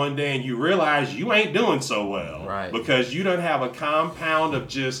wake up one day and you realize you ain't doing so well. Right. Because you don't have a compound of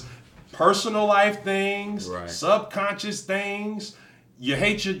just personal life things, right. subconscious things. You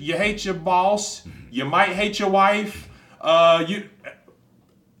hate your boss. You might hate your wife.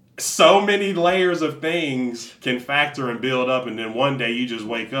 So many layers of things can factor and build up, and then one day you just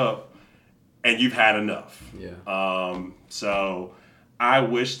wake up and you've had enough. Yeah. So I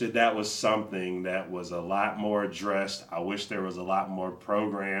wish that was something that was a lot more addressed. I wish there was a lot more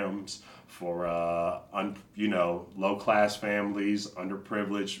programs for low class families,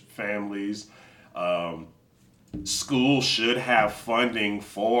 underprivileged families. Schools should have funding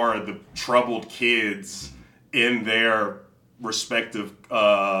for the troubled kids in their respective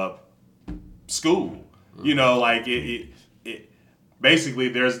school. You know, like it basically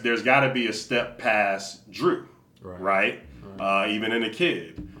there's got to be a step past Drew, right? Even in a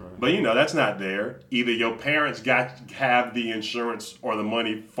kid. Right. But that's not there. Either your parents have the insurance or the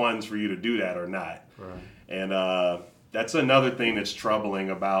money funds for you to do that or not. Right. And that's another thing that's troubling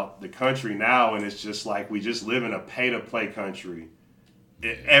about the country now, and it's just like we just live in a pay-to-play country.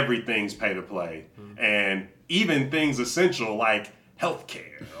 Everything's pay-to-play. Mm-hmm. And even things essential like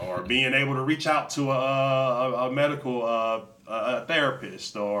healthcare or being able to reach out to a medical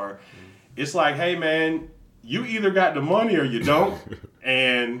therapist, or it's like, hey man, you either got the money or you don't,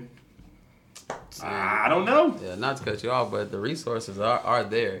 and I don't know. Yeah, not to cut you off, but the resources are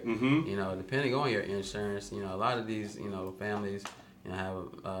there. Mm-hmm. Depending on your insurance, a lot of these, families, have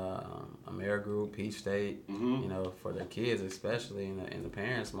AmeriGroup, Peach State, mm-hmm. For their kids especially, and the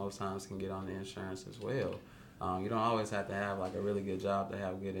parents most times can get on the insurance as well. You don't always have to have like a really good job to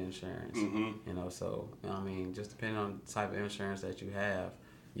have good insurance. Mm-hmm. So just depending on the type of insurance that you have,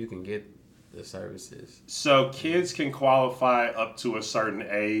 you can get the services. So kids can qualify up to a certain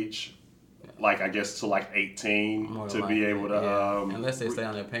age, like I guess to like 18 to be able to. Unless they stay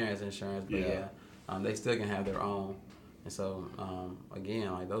on their parents' insurance, but they still can have their own. And so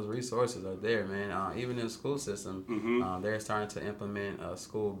again, like those resources are there, man. Even in the school system, mm-hmm. They're starting to implement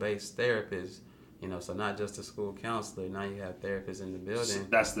school-based therapists. So not just a school counselor. Now you have therapists in the building. So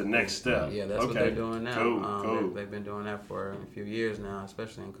that's the next step. Yeah, that's what they're doing now. Cool. They've been doing that for a few years now,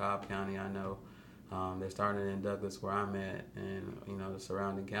 especially in Cobb County. I know they're starting in Douglas, where I'm at, and the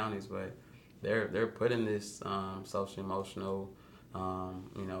surrounding counties. But they're putting this social emotional,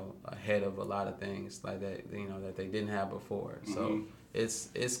 ahead of a lot of things like that. That they didn't have before. Mm-hmm. So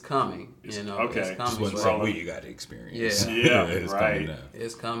it's coming. Okay. It's coming. Just wasn't something you got to experience. Yeah. It's right. coming now.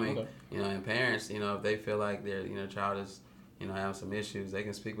 It's coming. Okay. And parents, if they feel like their child is having some issues, they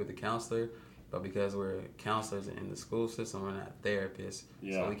can speak with the counselor. But because we're counselors in the school system, we're not therapists.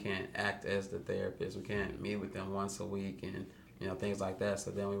 Yeah. So we can't act as the therapist. We can't meet with them once a week and things like that.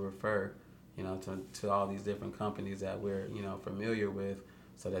 So then we refer to all these different companies that we're familiar with,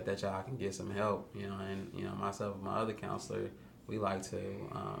 so that child can get some help. And myself and my other counselor, we like to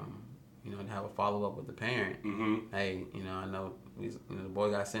have a follow up with the parent. Mm-hmm. Hey, I know the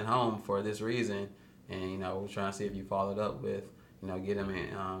boy got sent home for this reason, and we're trying to see if you followed up with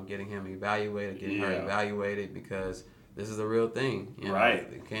getting him evaluated, getting her evaluated, because this is a real thing. Right.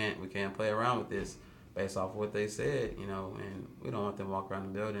 We can't play around with this based off of what they said. And we don't want them to walk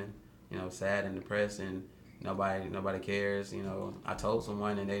around the building, sad and depressed, and nobody cares. I told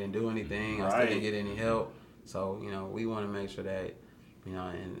someone and they didn't do anything. I still didn't get any help. So we want to make sure that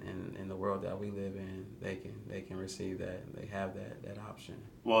in the world that we live in, they can receive that, they have that option.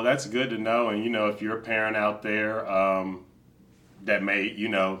 Well, that's good to know. And if you're a parent out there that may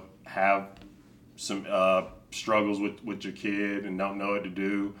have some struggles with your kid and don't know what to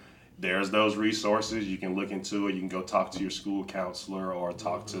do, there's those resources. You can look into it. You can go talk to your school counselor or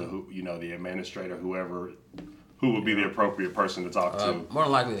talk to the administrator, who would be the appropriate person to talk to. More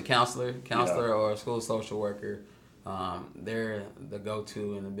than likely the counselor or a school social worker. They're the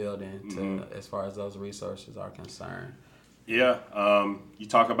go-to in the building as far as those resources are concerned. Yeah, you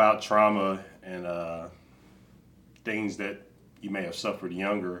talk about trauma and things that you may have suffered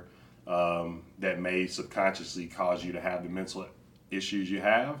younger that may subconsciously cause you to have the mental issues you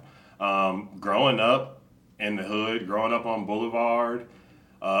have. Growing up in the hood, growing up on Boulevard,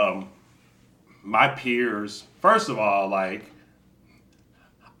 My peers, first of all, like,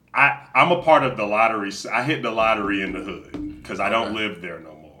 I'm a part of the lottery. I hit the lottery in the hood because I don't live there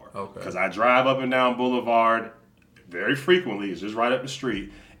no more. Okay. Because I drive up and down Boulevard very frequently. It's just right up the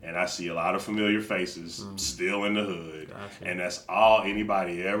street. And I see a lot of familiar faces still in the hood. Gotcha. And that's all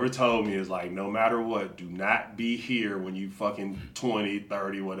anybody ever told me is like, no matter what, do not be here when you fucking 20,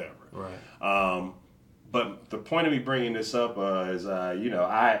 30, whatever. Right. But the point of me bringing this up is,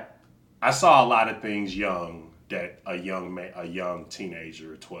 I saw a lot of things young that a young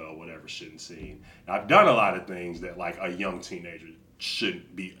teenager, 12, whatever, shouldn't see. I've done a lot of things that like a young teenager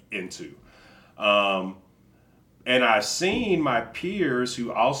shouldn't be into. And I've seen my peers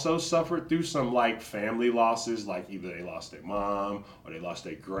who also suffered through some like family losses, like either they lost their mom or they lost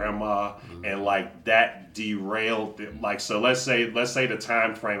their grandma, and like that derailed them. Like, so let's say the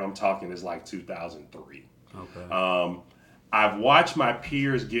time frame I'm talking is like 2003. Okay. I've watched my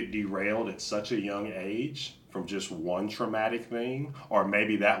peers get derailed at such a young age from just one traumatic thing, or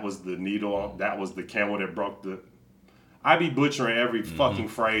maybe that was the needle, that was the camel that broke the. I be butchering every fucking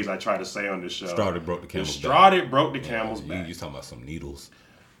phrase I try to say on this show. Straw that broke the camel's back. The straw that broke the camel's back. You talking about some needles.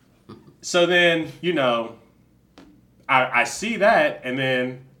 So then, I see that, and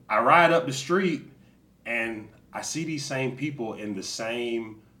then I ride up the street, and I see these same people in the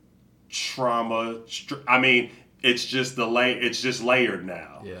same trauma. I mean, it's just layered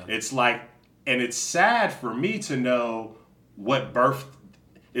now. Yeah. It's like, and it's sad for me to know what birthed.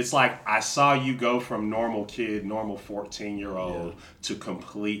 It's like I saw you go from normal 14-year-old to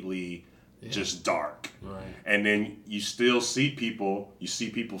completely just dark. Right. And then you still see people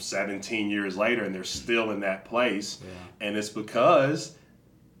 17 years later and they're still in that place. Yeah. And it's because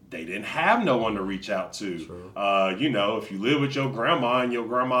they didn't have no one to reach out to. True. If you live with your grandma and your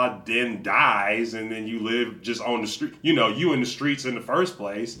grandma then dies and then you live just on the street, you in the streets in the first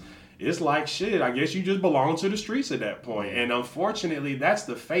place. It's like, shit, I guess you just belong to the streets at that point. And unfortunately, that's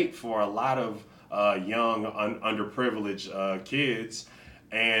the fate for a lot of young, underprivileged kids.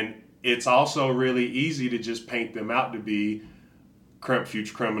 And it's also really easy to just paint them out to be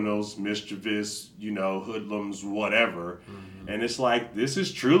future criminals, mischievous, hoodlums, whatever. Mm-hmm. And it's like, this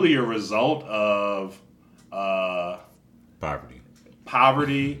is truly a result of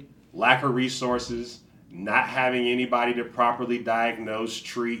poverty, lack of resources, not having anybody to properly diagnose,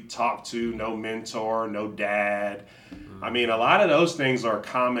 treat, talk to, no mentor, no dad. I mean, a lot of those things are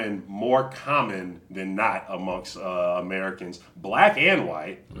more common than not amongst Americans, black and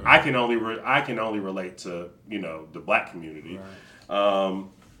white. Right. I can only relate to the black community, right.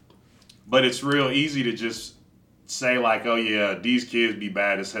 But it's real easy to just say like, oh yeah, these kids be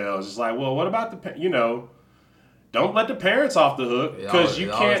bad as hell. It's just like, well, what about don't let the parents off the hook because you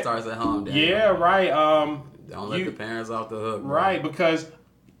can't. It starts at home. Yeah, right. Don't let the parents off the hook. Right, because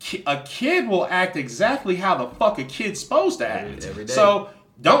a kid will act exactly how the fuck a kid's supposed to act. Every day. So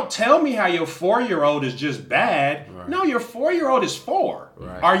don't tell me how your 4-year-old is just bad. Right. No, your 4-year-old is 4.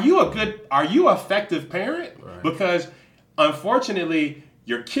 Right. Are you effective parent? Right. Because unfortunately,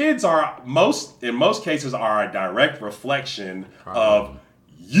 your kids in most cases are a direct reflection of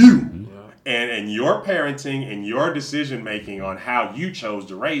you. Yeah. And your parenting and your decision making on how you chose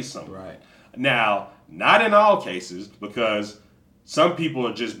to raise someone. Right. Now, not in all cases, because some people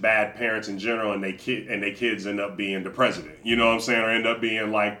are just bad parents in general, and they kids end up being the president. You know what I'm saying? Or end up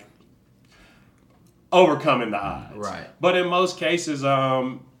being like overcoming the odds. Right. But in most cases,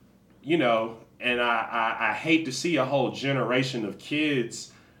 and I hate to see a whole generation of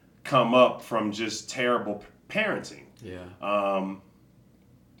kids come up from just terrible parenting. Yeah.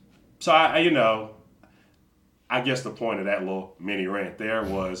 So I guess the point of that little mini rant there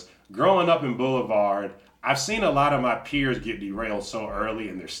was growing up in Boulevard, I've seen a lot of my peers get derailed so early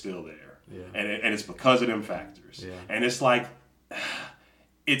and they're still there. Yeah. And it's because of them factors. Yeah. And it's like,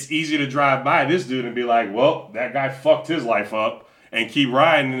 it's easy to drive by this dude and be like, well, that guy fucked his life up and keep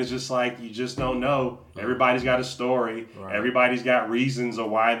riding. And it's just like, you just don't know. Everybody's got a story. Right. Everybody's got reasons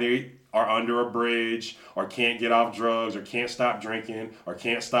of why they are under a bridge or can't get off drugs or can't stop drinking or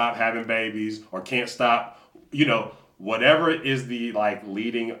can't stop having babies or can't stop, whatever is the like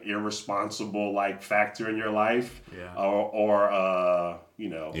leading irresponsible like factor in your life, or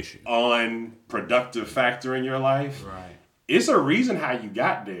issue, unproductive factor in your life. Right. It's a reason how you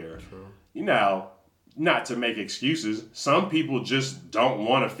got there. True. Not to make excuses, some people just don't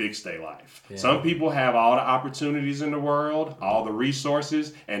want to fix their life. Yeah. Some people have all the opportunities in the world, all the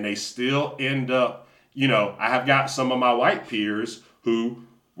resources, and they still end up, I have got some of my white peers who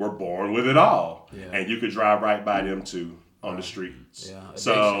were born with it all. Yeah. And you could drive right by them too on the streets. Yeah.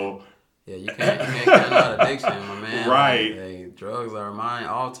 So Yeah, you can't count out addiction, my man. Right. Like, drugs are mind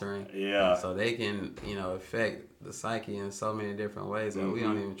altering. Yeah. So they can, affect the psyche in so many different ways that we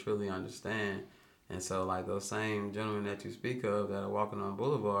don't even truly understand. And so, like, those same gentlemen that you speak of that are walking on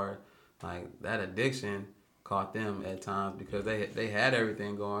Boulevard, like, that addiction caught them at times because they had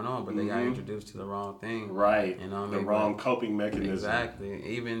everything going on, but they got introduced to the wrong thing. Right. You know what I the mean? wrong coping mechanism. Exactly.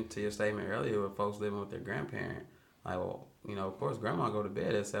 Even to your statement earlier with folks living with their grandparent. Like, well, of course, grandma go to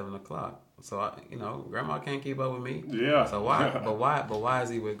bed at 7:00. So, grandma can't keep up with me. Yeah. So why? But why is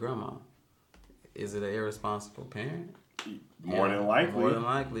he with grandma? Is it an irresponsible parent? More than likely. More than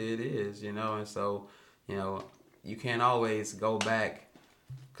likely it is, And so, you can't always go back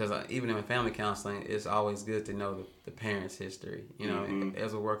because even in family counseling, it's always good to know the parent's history.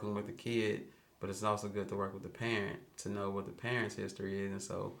 As we're working with the kid, but it's also good to work with the parent to know what the parent's history is. And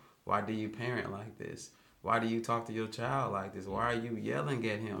so, why do you parent like this? Why do you talk to your child like this? Why are you yelling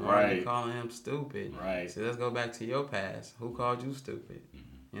at him? Why are you calling him stupid? Right. So let's go back to your past. Who called you stupid?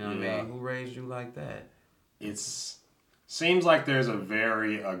 You know what I mean? Who raised you like that? It's seems like there's a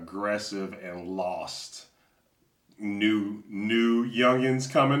very aggressive and lost new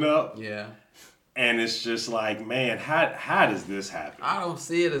youngins coming up. Yeah. And it's just like, man, how does this happen? I don't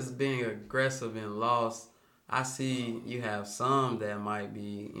see it as being aggressive and lost. I see you have some that might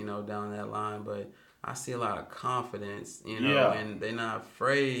be, down that line, but I see a lot of confidence, and they're not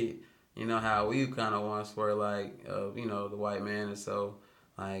afraid, how we kind of once were like, the white man. And so,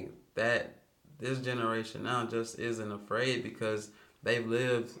 like, that, this generation now just isn't afraid because they've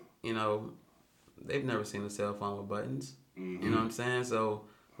lived, they've never seen a cell phone with buttons. You know what I'm saying? So,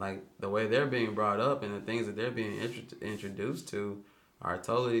 like, the way they're being brought up and the things that they're being introduced to are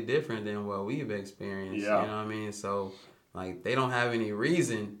totally different than what we've experienced. Yeah. You know what I mean? So, like, they don't have any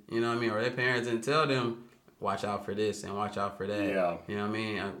reason, or their parents didn't tell them, watch out for this and watch out for that. Yeah. You know what I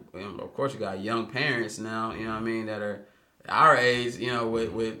mean? And of course, you got young parents now, that are our age,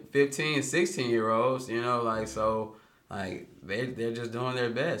 with 15, 16-year-olds, so, like, they're just doing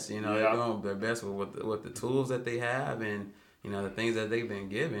their best, they're doing their best with the tools that they have and, the things that they've been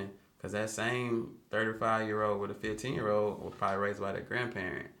given. Because that same 35-year-old with a 15-year-old was probably raised by their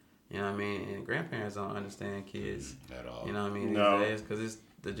grandparent. You know what I mean? And grandparents don't understand kids at all. You know what I mean? No. These days, because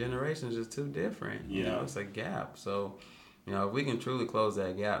the generation's just too different. Yeah. It's a gap. So, if we can truly close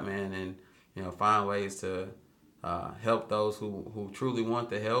that gap, man, and find ways to help those who truly want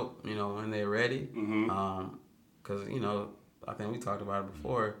the help, when they're ready. Because I think we talked about it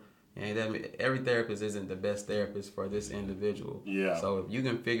before. And every therapist isn't the best therapist for this individual. Yeah. So if you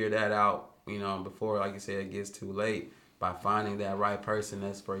can figure that out, before, like you said, it gets too late, by finding that right person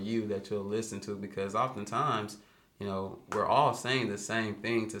that's for you that you'll listen to, because oftentimes, we're all saying the same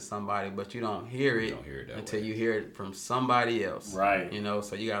thing to somebody, but you don't hear it, until you hear it from somebody else. Right.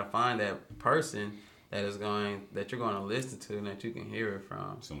 So you got to find that person that you're going to listen to and that you can hear it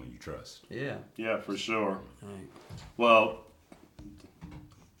from. Someone you trust. Yeah. Yeah, for sure. Right. Well,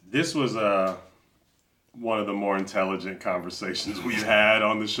 this was one of the more intelligent conversations we've had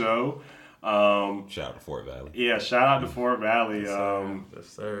on the show. Shout out to Fort Valley. Yeah, shout out to Fort Valley. Yes,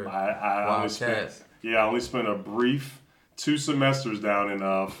 sir. I only spent a brief 2 semesters down in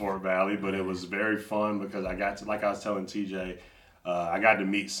Fort Valley, but it was very fun because I got to, like I was telling TJ, I got to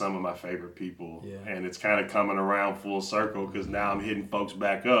meet some of my favorite people. Yeah. And it's kind of coming around full circle because now I'm hitting folks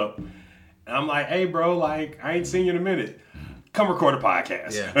back up. And I'm like, hey, bro, like, I ain't seen you in a minute. Come record a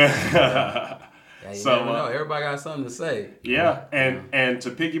podcast. Yeah. You never know. Everybody got something to say. Yeah, and to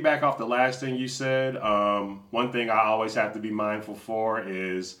piggyback off the last thing you said, one thing I always have to be mindful for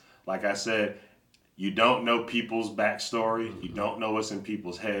is, like I said, you don't know people's backstory. You don't know what's in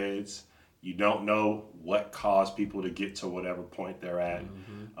people's heads. You don't know what caused people to get to whatever point they're at.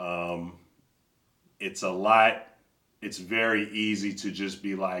 It's a lot. It's very easy to just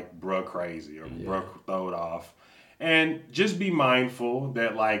be like, bruh, crazy, or bruh, throw it off. And just be mindful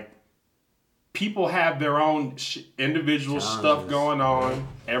that, like, people have their own individual stuff going on.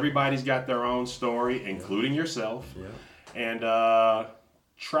 Everybody's got their own story, including yourself. Yeah. And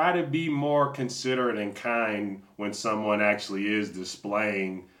try to be more considerate and kind when someone actually is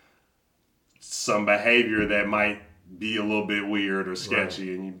displaying some behavior that might be a little bit weird or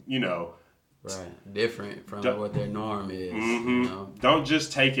sketchy. Right. And, Right. Different from what their norm is. Don't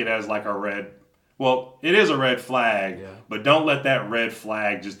just take it as like a red... Well, it is a red flag, but don't let that red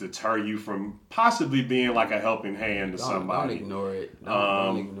flag just deter you from possibly being like a helping hand to somebody. Don't ignore it.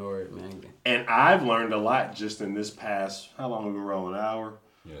 Don't ignore it, man. And I've learned a lot just in this past, how long have we been rolling? An hour?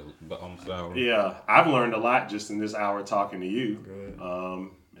 Yeah, almost an hour. Yeah, I've learned a lot just in this hour talking to you. Good.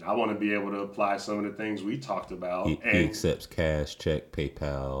 And I want to be able to apply some of the things we talked about. He accepts cash, check,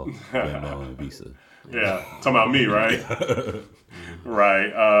 PayPal, Venmo, and Visa. Yeah, talking about me, right?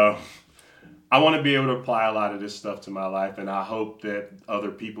 Right. I want to be able to apply a lot of this stuff to my life, and I hope that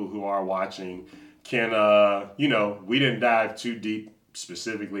other people who are watching can, we didn't dive too deep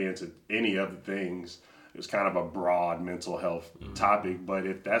specifically into any of the things. It was kind of a broad mental health topic, but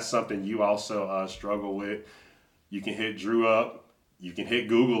if that's something you also struggle with, you can hit Drew up, you can hit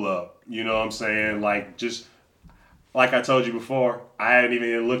Google up, you know what I'm saying? Like, just like I told you before, I hadn't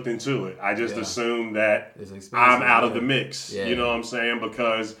even looked into it. I just assumed that I'm out of the mix, you know what I'm saying?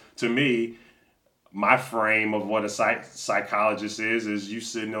 Because to me, my frame of what a psychologist is you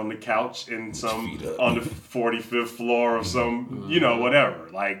sitting on the couch in on the 45th floor of some, whatever.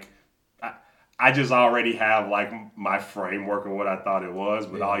 Like, I just already have like my framework of what I thought it was,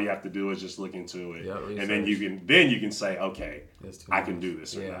 but all you have to do is just look into it, and then you can say, okay, I can do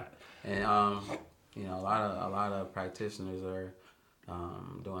this or not. And a lot of practitioners are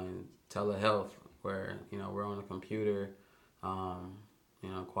doing telehealth, where we're on the computer.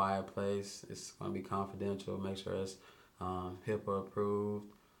 Quiet place. It's going to be confidential. Make sure it's HIPAA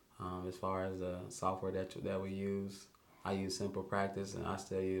approved. As far as the software that we use, I use Simple Practice, and I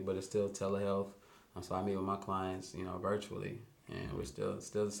still use, but it's still telehealth. So I meet with my clients, virtually, and we're still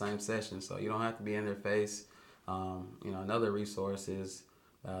the same session. So you don't have to be in their face. Another resource is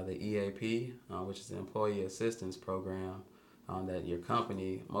the EAP, which is the Employee Assistance Program,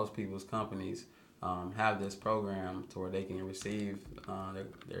 that most people's companies have this program to where they can receive,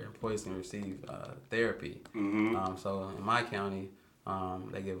 their employees can receive therapy. So in my county,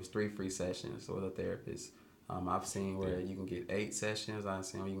 they give us 3 free sessions with a therapist. I've seen where you can get 8 sessions. I've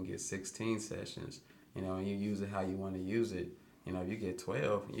seen where you can get 16 sessions. And you use it how you want to use it. If you get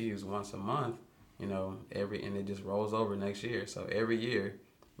 12, you use once a month. And it just rolls over next year. So every year,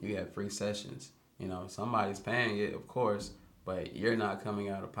 you have free sessions. Somebody's paying it, of course, but you're not coming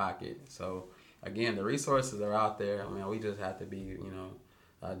out of pocket. So again, the resources are out there. We just have to be,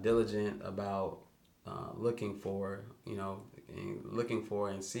 diligent about looking for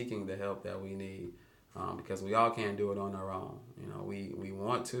and seeking the help that we need, because we all can't do it on our own. We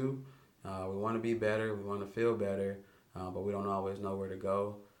want to be better, we want to feel better, but we don't always know where to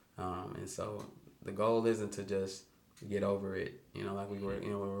go. And so the goal isn't to just get over it. Like we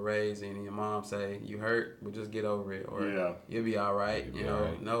were raised, and your mom say, "You hurt, but just get over it," or "You'll be all right."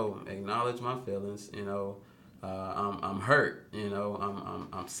 No, acknowledge my feelings. I'm hurt.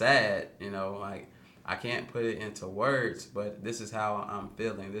 I'm sad. Like, I can't put it into words, but this is how I'm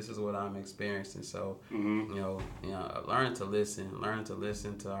feeling. This is what I'm experiencing. So, learn to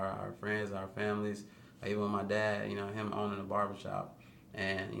listen to our friends, our families. Even my dad, him owning a barbershop,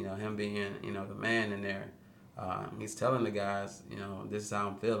 and him being the man in there. He's telling the guys, this is how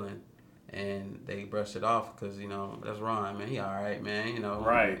I'm feeling, and they brush it off because that's Ron, man. He all right, man.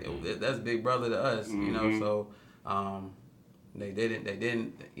 Right. That's big brother to us, So they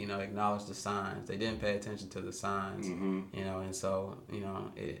didn't acknowledge the signs. They didn't pay attention to the signs, and so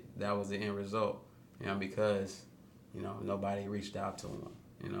that was the end result, because nobody reached out to him,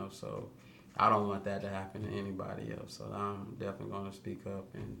 So I don't want that to happen to anybody else. So I'm definitely going to speak up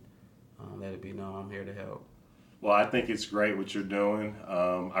and let it be known I'm here to help. Well, I think it's great what you're doing.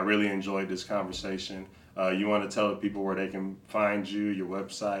 I really enjoyed this conversation. You want to tell the people where they can find you, your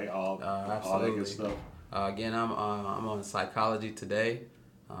website, all that good stuff? Again, I'm on Psychology Today.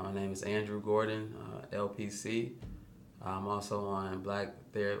 My name is Andrew Gordon, LPC. I'm also on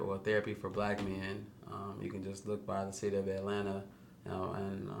Therapy for Black Men. You can just look by the city of Atlanta,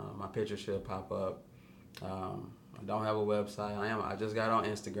 and my picture should pop up. I don't have a website. I just got on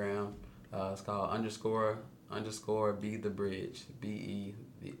Instagram. It's called _be the bridge, BETHE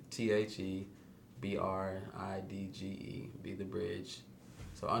BRIDGE, be the bridge.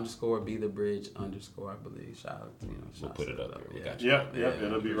 So _be the bridge _ I believe. Shout out, we'll put it up here. We got you. Yep,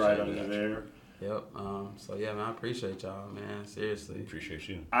 it'll be right under there. Yep. So yeah, man, I appreciate y'all, man. Seriously. Appreciate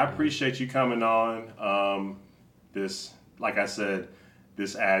you. I appreciate you coming on. This, like I said,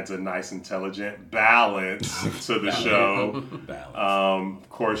 this adds a nice, intelligent balance to the show. Of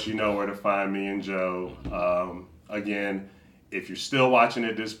course, you know where to find me and Joe. Again, if you're still watching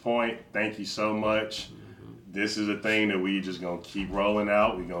at this point, thank you so much. This is a thing that we just going to keep rolling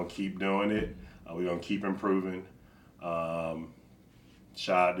out. We're going to keep doing it. We're going to keep improving.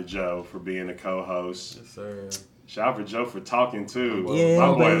 Shout out to Joe for being a co-host. Yes, sir. Shout out for Joe for talking too. Yeah,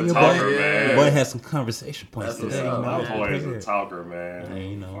 my boy a talker, man. Your boy had some conversation points today. My boy is a talker, man.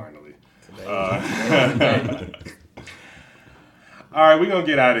 Finally. All right, we're going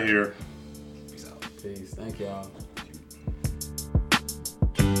to get out of here. Peace. Thank y'all.